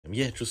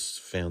yeah, just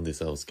found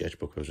this old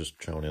sketchbook. I was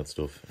just throwing out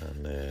stuff,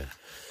 and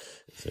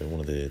it's one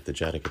of the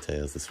Jataka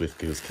tales, the Swift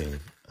Goose King,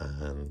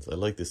 and I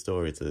like this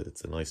story.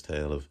 It's a nice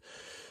tale of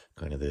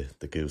kind of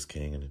the Goose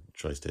King, and it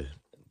tries to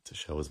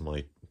show his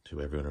might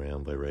to everyone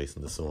around by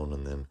racing the sun,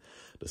 and then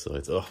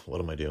decides, oh,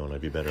 what am I doing?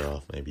 I'd be better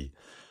off maybe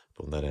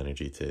putting that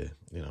energy to,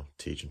 you know,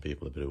 teaching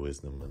people a bit of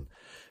wisdom. And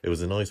it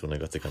was a nice one. I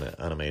got to kind of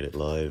animate it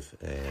live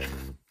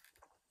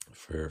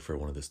for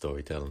one of the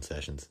storytelling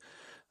sessions,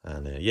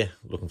 and yeah,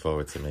 looking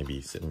forward to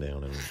maybe sitting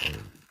down and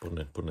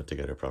putting it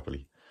together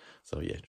properly. So yeah,